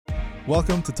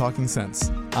Welcome to Talking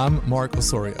Sense. I'm Mark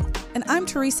Osorio. And I'm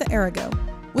Teresa Arago.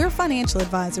 We're financial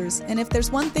advisors, and if there's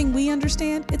one thing we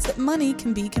understand, it's that money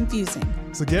can be confusing.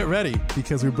 So get ready,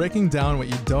 because we're breaking down what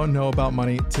you don't know about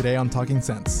money today on Talking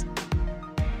Sense.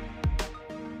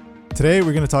 Today,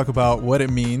 we're going to talk about what it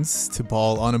means to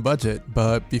ball on a budget.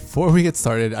 But before we get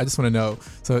started, I just want to know,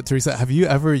 so Teresa, have you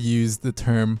ever used the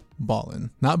term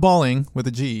ballin'? Not balling with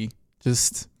a G,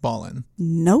 just ballin'.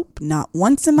 Nope, not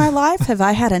once in my life have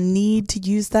I had a need to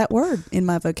use that word in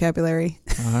my vocabulary.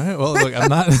 All right, well, look, I'm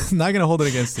not going to hold it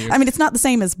against you. I mean, it's not the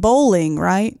same as bowling,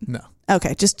 right? No.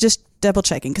 Okay, just double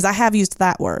checking, because I have used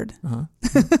that word.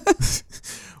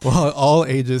 Well, all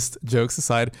ageist jokes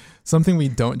aside, something we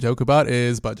don't joke about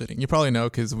is budgeting. You probably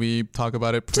know because we talk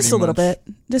about it pretty much. Just a little bit.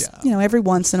 Just, every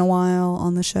once in a while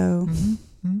on the show. Mm-hmm.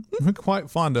 We're quite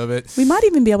fond of it. We might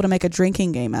even be able to make a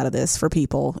drinking game out of this for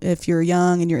people. If you're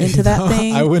young and you're into that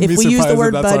thing. I wouldn't if be we use the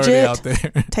word if that's budget, out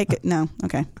there. Take it. No.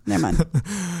 Okay. Never mind.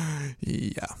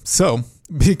 Yeah. So,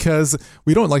 because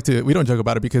we don't joke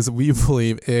about it because we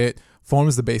believe it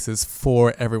forms the basis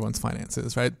for everyone's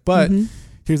finances, right? But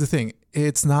here's the thing.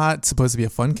 It's not supposed to be a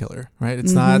fun killer, right?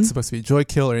 It's not supposed to be a joy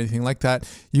kill or anything like that.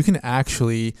 You can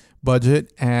actually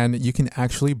budget and you can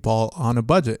actually ball on a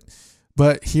budget.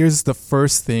 But here's the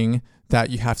first thing that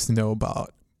you have to know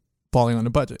about balling on a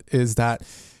budget is that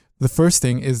the first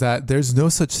thing is that there's no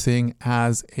such thing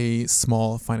as a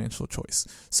small financial choice.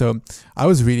 So I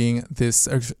was reading this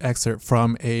excerpt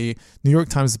from a New York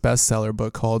Times bestseller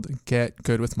book called Get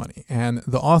Good with Money. And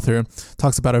the author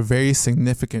talks about a very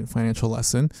significant financial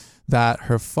lesson that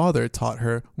her father taught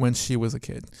her when she was a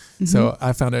kid. So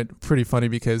I found it pretty funny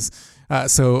because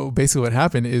so basically what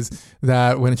happened is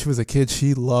that when she was a kid,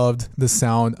 she loved the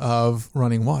sound of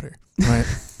running water, right?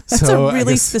 That's a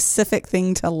really specific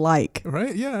thing to like.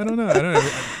 Right? Yeah, I don't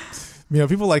know.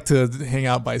 People like to hang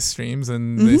out by streams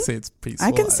and they say it's peaceful.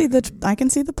 I can see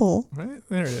the pool. Right?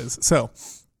 There it is. So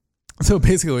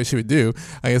basically what she would do,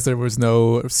 I guess there was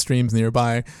no streams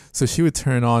nearby, so she would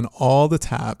turn on all the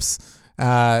taps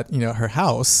at, her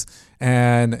house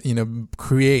and,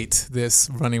 create this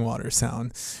running water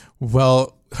sound.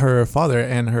 Well, her father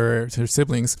and her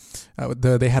siblings,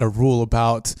 they had a rule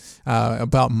about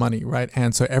money, right?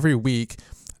 And so every week,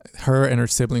 her and her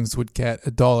siblings would get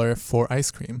 $1 for ice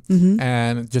cream.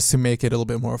 And just to make it a little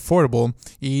bit more affordable,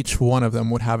 each one of them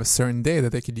would have a certain day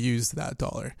that they could use that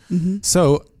dollar.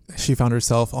 So she found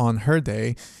herself on her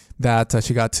day that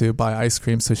she got to buy ice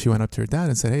cream. So she went up to her dad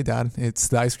and said, "Hey, Dad, it's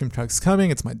the ice cream truck's coming.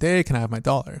 It's my day. Can I have my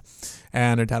 $1?"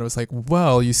 And her dad was like,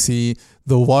 "Well, you see,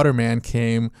 the water man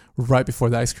came right before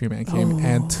the ice cream man came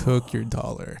and took your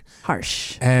 $1."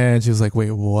 Harsh. And she was like, "Wait,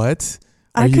 what?"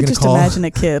 I could just imagine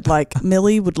a kid like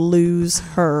Millie would lose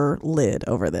her lid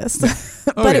over this.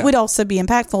 It would also be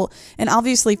impactful. And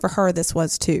obviously for her, this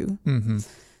was too.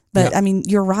 But I mean,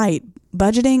 you're right.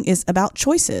 Budgeting is about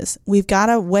choices. We've got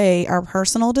to weigh our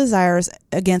personal desires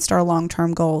against our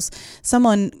long-term goals.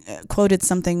 Someone quoted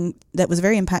something that was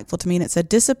very impactful to me, and it said,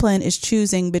 "Discipline is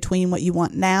choosing between what you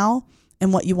want now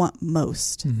and what you want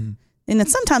most." And then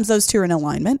sometimes those two are in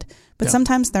alignment, but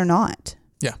sometimes they're not.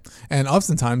 Yeah. And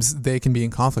oftentimes they can be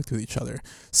in conflict with each other.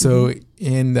 So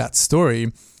in that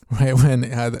story, right, when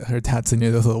her dad said,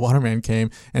 the waterman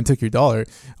came and took your $1,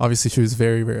 obviously she was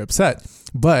very, very upset.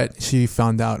 But she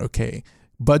found out, okay,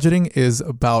 budgeting is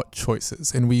about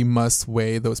choices, and we must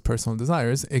weigh those personal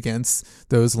desires against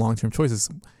those long-term choices.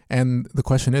 And the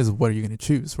question is, what are you going to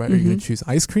choose, right? Are you going to choose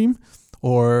ice cream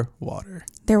or water?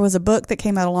 There was a book that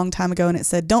came out a long time ago, and it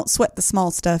said, "Don't sweat the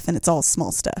small stuff," and it's all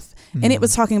small stuff. And it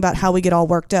was talking about how we get all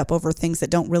worked up over things that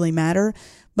don't really matter.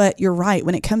 But you're right.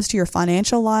 When it comes to your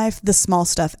financial life, the small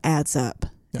stuff adds up.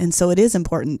 Yeah. And so it is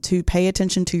important to pay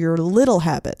attention to your little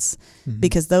habits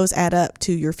because those add up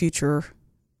to your future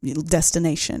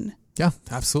destination. Yeah,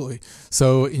 absolutely.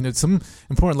 So, some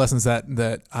important lessons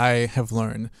that I have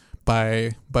learned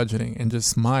by budgeting and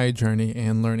just my journey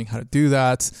in learning how to do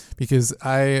that, because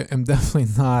I am definitely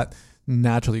not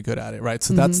naturally good at it, right?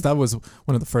 So that was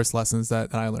one of the first lessons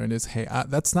that I learned is, hey,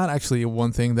 that's not actually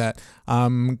one thing that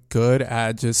I'm good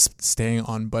at, just staying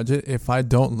on budget. If I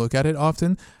don't look at it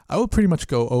often, I will pretty much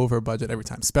go over budget every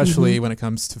time, especially when it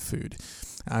comes to food.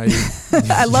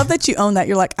 I love that you own that.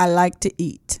 You're like, I like to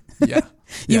eat. Yeah.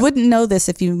 You wouldn't know this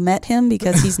if you met him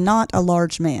because he's not a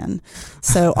large man.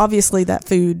 So obviously that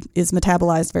food is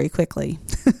metabolized very quickly.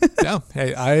 Yeah.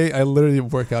 Hey, I literally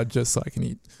work out just so I can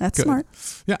eat. That's smart.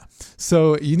 Yeah.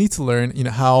 So you need to learn,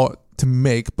 how to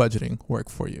make budgeting work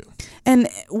for you. And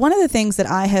one of the things that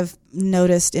I have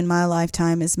noticed in my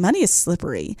lifetime is money is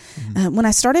slippery. When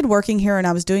I started working here and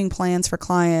I was doing plans for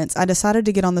clients, I decided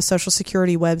to get on the Social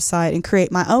Security website and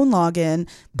create my own login,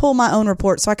 pull my own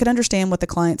report so I could understand what the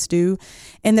clients do.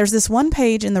 And there's this one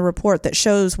page in the report that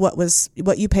shows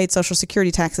what you paid Social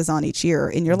Security taxes on each year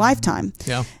in your lifetime.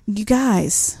 Yeah. You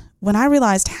guys, when I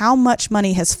realized how much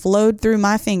money has flowed through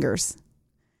my fingers,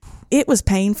 it was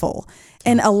painful.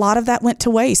 And a lot of that went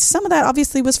to waste. Some of that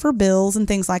obviously was for bills and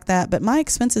things like that, but my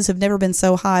expenses have never been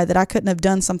so high that I couldn't have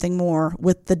done something more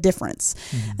with the difference.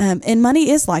 And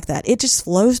money is like that. It just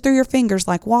flows through your fingers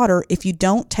like water if you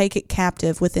don't take it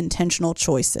captive with intentional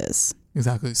choices.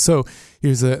 Exactly. So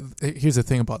here's the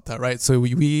thing about that, right? So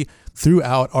we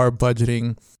throughout our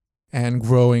budgeting and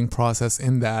growing process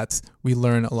in that, we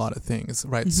learn a lot of things,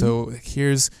 right? So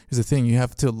here's the thing. You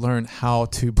have to learn how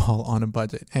to ball on a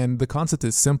budget. And the concept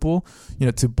is simple.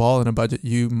 To ball on a budget,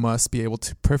 you must be able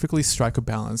to perfectly strike a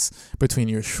balance between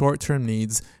your short-term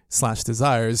needs /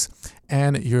 desires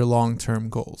and your long-term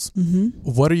goals.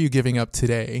 What are you giving up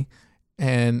today?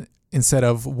 And instead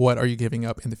of what are you giving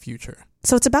up in the future?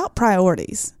 So it's about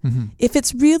priorities. If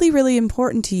it's really, really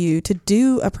important to you to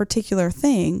do a particular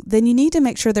thing, then you need to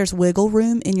make sure there's wiggle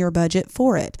room in your budget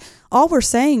for it. All we're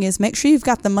saying is make sure you've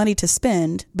got the money to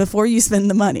spend before you spend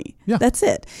the money. Yeah. That's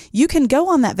it. You can go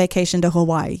on that vacation to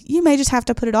Hawaii. You may just have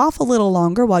to put it off a little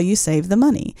longer while you save the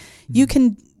money. You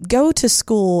can go to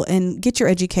school and get your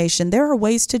education. There are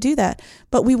ways to do that,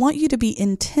 but we want you to be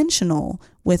intentional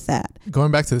with that.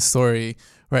 Going back to the story,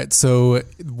 right? So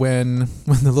when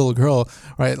the little girl,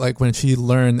 right, like when she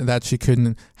learned that she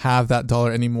couldn't have that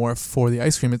dollar anymore for the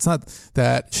ice cream, it's not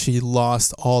that she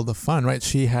lost all the fun, right?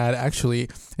 She had actually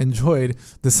enjoyed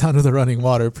the sound of the running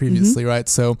water previously, right?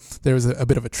 So there was a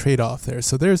bit of a trade-off there.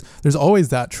 So there's always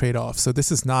that trade-off. So this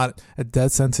is not a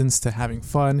dead sentence to having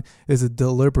fun. It is a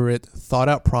deliberate,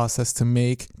 thought-out process to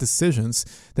make decisions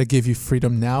that give you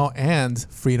freedom now and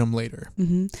freedom later.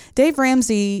 Dave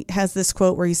Ramsey has this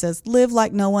quote where he says, "Live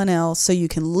like no one else so you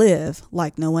can live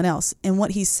like no one else." And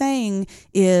what he's saying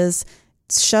is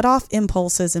shut off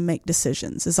impulses and make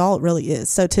decisions is all it really is.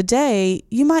 So today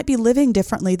you might be living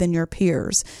differently than your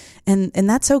peers, and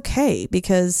that's okay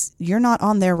because you're not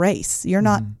on their race. You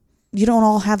don't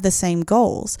all have the same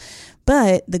goals.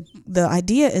 But the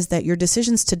idea is that your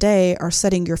decisions today are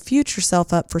setting your future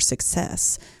self up for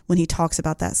success when he talks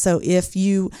about that. So if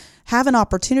you have an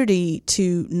opportunity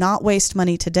to not waste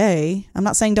money today, I'm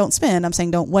not saying don't spend, I'm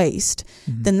saying don't waste,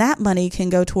 then that money can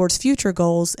go towards future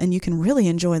goals and you can really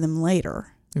enjoy them later.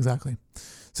 Exactly.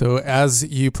 So as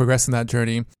you progress in that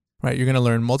journey, right, you're going to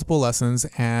learn multiple lessons,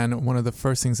 and one of the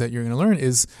first things that you're going to learn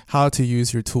is how to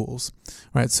use your tools,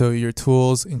 right? So your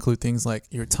tools include things like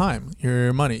your time,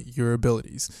 your money, your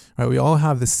abilities, right? We all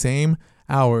have the same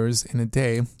hours in a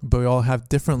day, but we all have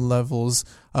different levels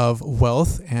of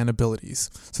wealth and abilities.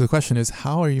 So the question is,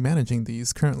 how are you managing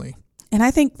these currently? And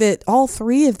I think that all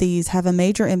three of these have a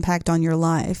major impact on your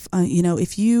life.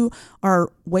 If you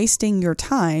are wasting your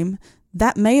time,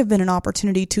 that may have been an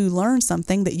opportunity to learn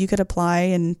something that you could apply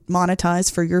and monetize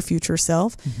for your future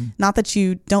self. Not that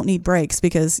you don't need breaks,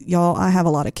 because y'all, I have a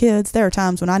lot of kids. There are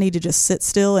times when I need to just sit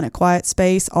still in a quiet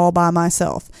space all by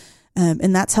myself.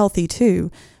 And that's healthy too.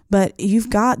 But you've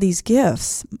got these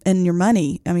gifts and your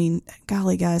money. I mean,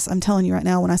 golly, guys, I'm telling you right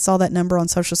now, when I saw that number on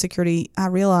Social Security, I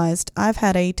realized I've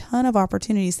had a ton of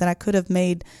opportunities that I could have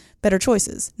made better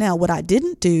choices. Now, what I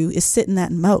didn't do is sit in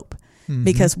that and mope.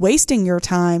 Because wasting your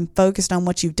time focused on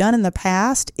what you've done in the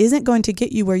past isn't going to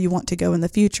get you where you want to go in the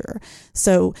future.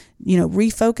 So,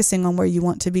 refocusing on where you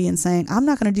want to be and saying, I'm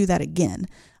not going to do that again.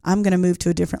 I'm going to move to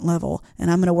a different level and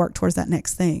I'm going to work towards that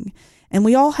next thing. And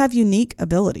we all have unique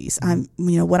abilities.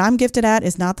 What I'm gifted at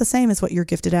is not the same as what you're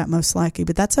gifted at, most likely,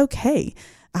 but that's okay.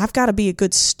 I've got to be a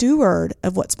good steward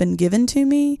of what's been given to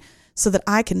me so that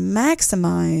I can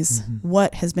maximize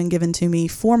what has been given to me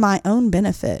for my own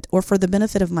benefit or for the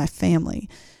benefit of my family.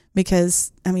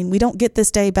 Because, we don't get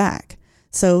this day back.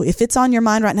 So if it's on your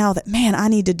mind right now that, man, I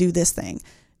need to do this thing,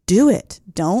 do it.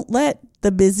 Don't let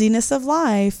the busyness of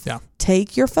life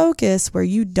take your focus where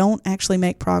you don't actually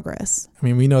make progress.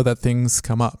 We know that things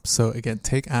come up. So again,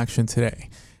 take action today.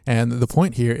 And the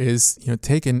point here is,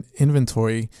 take an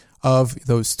inventory of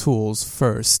those tools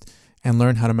first and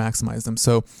learn how to maximize them.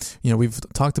 So, we've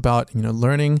talked about,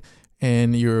 learning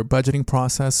in your budgeting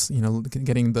process,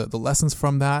 getting the lessons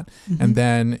from that, and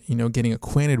then, getting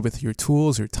acquainted with your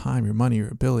tools, your time, your money, your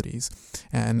abilities.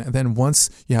 And then once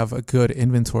you have a good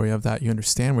inventory of that, you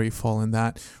understand where you fall in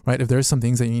that, right? If there's some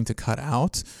things that you need to cut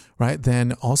out, right,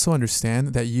 then also understand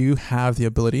that you have the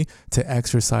ability to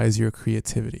exercise your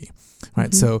creativity,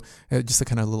 right? So just a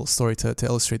kind of little story to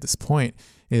illustrate this point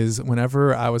is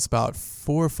whenever I was about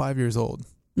 4 or 5 years old,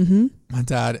 my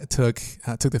dad took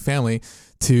the family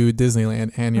to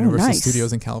Disneyland and Universal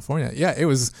Studios in California. Yeah, it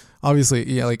was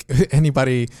obviously, like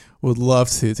anybody would love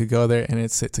to go there, and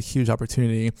it's a huge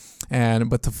opportunity.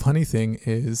 But the funny thing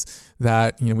is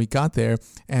that, we got there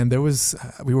and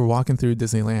we were walking through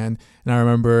Disneyland, and I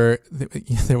remember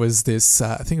there was this,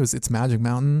 I think it's Magic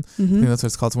Mountain. I think that's what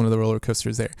it's called. It's one of the roller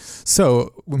coasters there.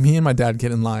 So me and my dad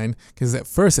get in line because at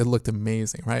first it looked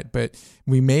amazing, right? But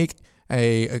we make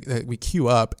we queue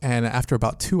up, and after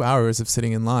about 2 hours of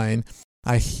sitting in line,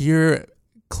 I hear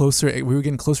we were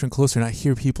getting closer and closer, and I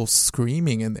hear people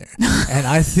screaming in there, and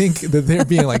I think that they're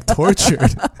being like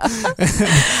tortured.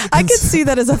 I could see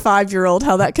that as a 5-year-old,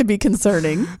 how that could be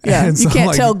concerning. Yeah, you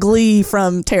can't tell glee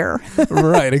from terror.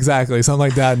 Right, exactly. So I'm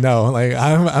like, Dad, no, like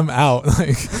I'm out,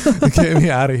 like get me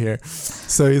out of here.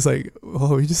 So he's like,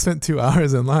 "Oh, we just spent 2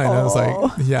 hours in line." I was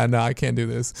like, "Yeah, no, I can't do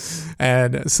this."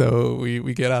 And so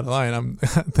we get out of line. I'm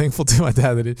thankful to my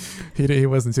dad that he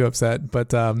wasn't too upset.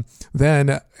 But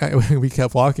then we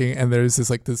kept walking, and there's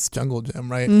this jungle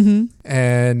gym, right?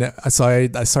 And so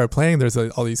I started playing. There's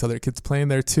all these other kids playing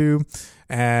there too,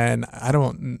 and I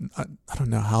don't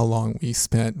know how long we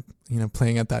spent,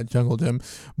 playing at that jungle gym,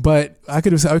 but I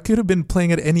could have been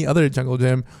playing at any other jungle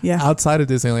gym outside of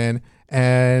Disneyland,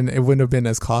 and it wouldn't have been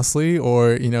as costly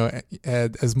or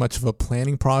as much of a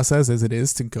planning process as it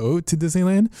is to go to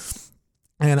Disneyland.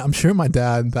 And I'm sure my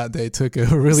dad that day took a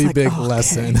really big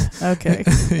lesson. Okay.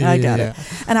 I got it.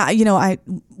 And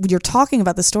you're talking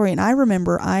about the story, and I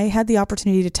remember I had the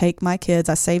opportunity to take my kids.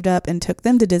 I saved up and took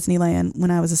them to Disneyland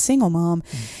when I was a single mom.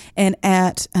 And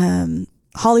at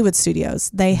Hollywood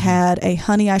Studios, they had a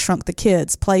Honey, I Shrunk the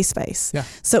Kids play space. Yeah.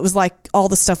 So it was like all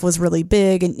the stuff was really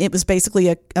big, and it was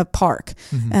basically a park.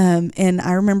 And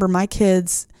I remember my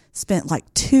kids spent like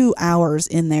 2 hours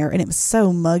in there, and it was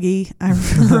so muggy. I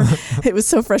remember it was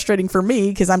so frustrating for me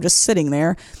because I'm just sitting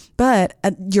there. But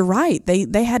you're right.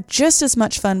 They had just as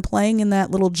much fun playing in that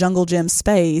little jungle gym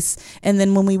space. And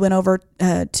then when we went over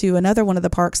to another one of the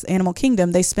parks, Animal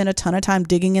Kingdom, they spent a ton of time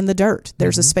digging in the dirt.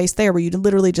 There's a space there where you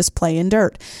literally just play in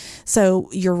dirt. So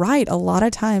you're right. A lot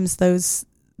of times those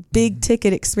big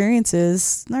ticket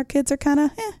experiences, our kids are kind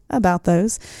of about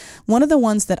those. One of the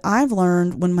ones that I've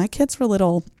learned when my kids were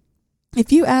little,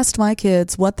 if you asked my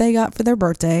kids what they got for their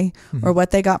birthday or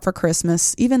what they got for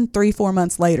Christmas, even 3-4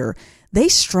 months later, they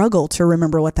struggle to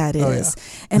remember what that is.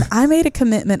 And I made a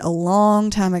commitment a long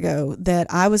time ago that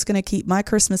I was going to keep my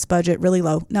Christmas budget really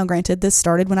low. Now, granted, this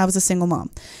started when I was a single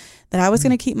mom. That I was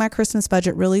going to keep my Christmas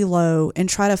budget really low and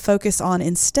try to focus on,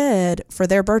 instead, for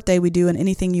their birthday, we do an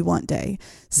anything you want day.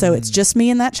 So it's just me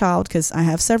and that child, because I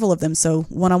have several of them. So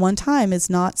one-on-one time is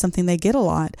not something they get a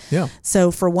lot. Yeah.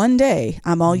 So for one day,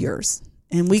 I'm all yours.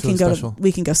 And we can go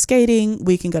skating,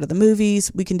 we can go to the movies,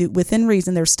 we can do within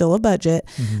reason. There's still a budget,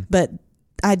 but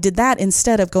I did that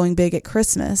instead of going big at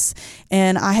Christmas.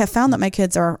 And I have found that my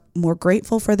kids are more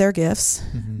grateful for their gifts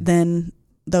than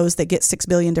those that get 6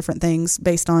 billion different things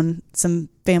based on some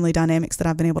family dynamics that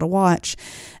I've been able to watch.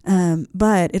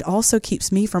 But it also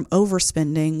keeps me from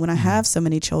overspending when I have so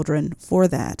many children for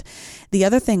that. The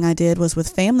other thing I did was with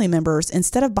family members,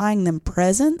 instead of buying them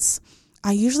presents,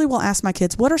 I usually will ask my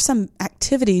kids, what are some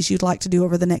activities you'd like to do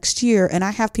over the next year? And I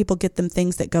have people get them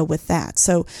things that go with that.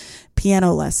 So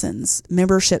piano lessons,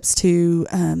 memberships to,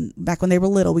 back when they were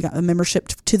little, we got a membership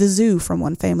to the zoo from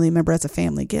one family member as a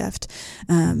family gift.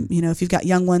 If you've got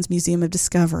young ones, Museum of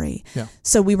Discovery. Yeah.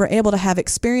 So we were able to have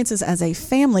experiences as a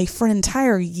family for an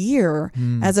entire year,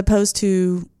 as opposed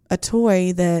to a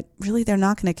toy that really they're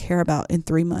not going to care about in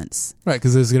 3 months. Right,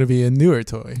 because there's going to be a newer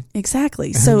toy.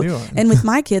 Exactly. So, and with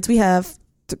my kids, we have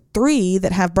 3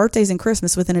 that have birthdays and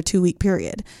Christmas within a 2-week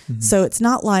period. So it's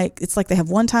not like, it's like they have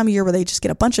one time a year where they just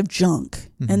get a bunch of junk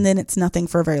and then it's nothing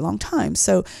for a very long time.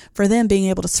 So for them, being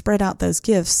able to spread out those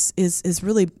gifts is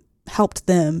really helped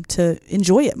them to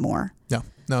enjoy it more. Yeah,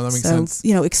 no, that makes sense.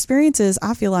 Experiences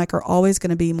I feel like are always going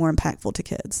to be more impactful to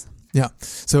kids. Yeah.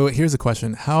 So here's a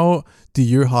question. How do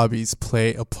your hobbies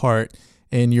play a part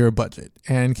in your budget,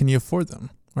 and can you afford them?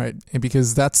 Right. And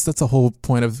because that's the whole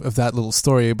point of that little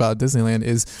story about Disneyland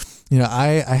is,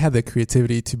 I had the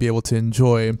creativity to be able to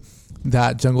enjoy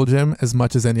that jungle gym as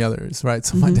much as any others. Right.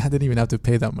 So my dad didn't even have to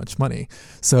pay that much money.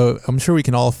 So I'm sure we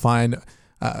can all find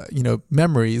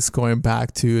memories going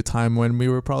back to a time when we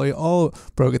were probably all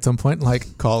broke at some point,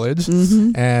 like college,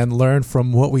 and learn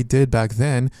from what we did back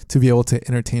then to be able to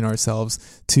entertain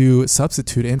ourselves, to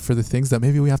substitute in for the things that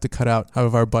maybe we have to cut out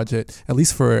of our budget, at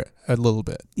least for a little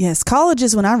bit. Yes, college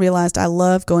is when I realized I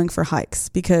love going for hikes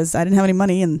because I didn't have any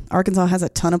money, and Arkansas has a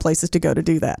ton of places to go to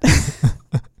do that.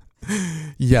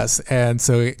 Yes, and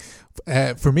so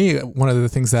for me, one of the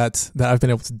things that I've been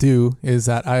able to do is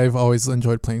that I've always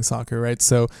enjoyed playing soccer, right?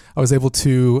 So I was able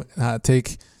to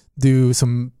do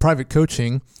some private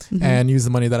coaching and use the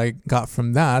money that I got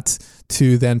from that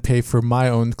to then pay for my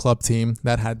own club team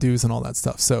that had dues and all that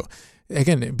stuff. So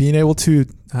again, being able to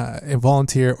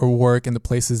volunteer or work in the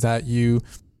places that you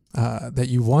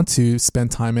want to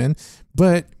spend time in,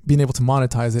 but being able to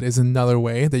monetize it is another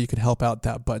way that you could help out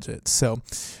that budget. So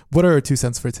what are our 2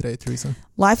 cents for today, Teresa?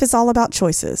 Life is all about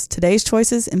choices. Today's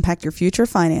choices impact your future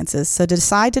finances. So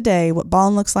decide today what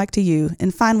Ballin looks like to you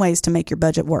and find ways to make your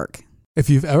budget work. If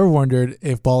you've ever wondered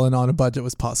if Ballin on a budget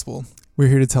was possible, we're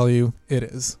here to tell you it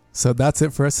is. So that's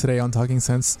it for us today on Talking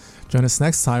Sense. Join us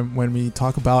next time when we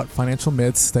talk about financial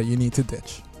myths that you need to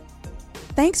ditch.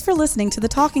 Thanks for listening to the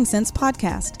Talking Sense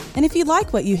podcast. And if you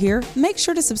like what you hear, make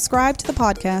sure to subscribe to the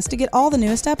podcast to get all the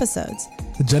newest episodes.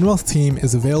 The Gen Wealth team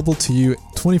is available to you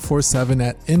 24/7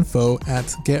 at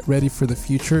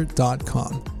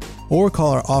info@getreadyforthefuture.com or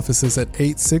call our offices at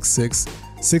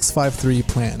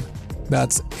 866-653-PLAN.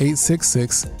 That's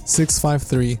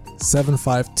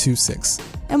 866-653-7526.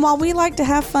 And while we like to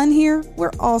have fun here,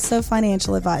 we're also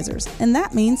financial advisors, and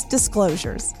that means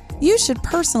disclosures. You should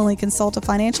personally consult a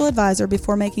financial advisor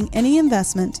before making any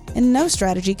investment, and no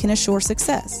strategy can assure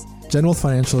success. Gen Wealth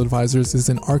Financial Advisors is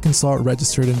an Arkansas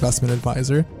registered investment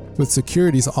advisor with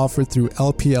securities offered through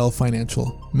LPL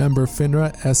Financial, member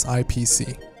FINRA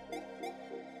SIPC.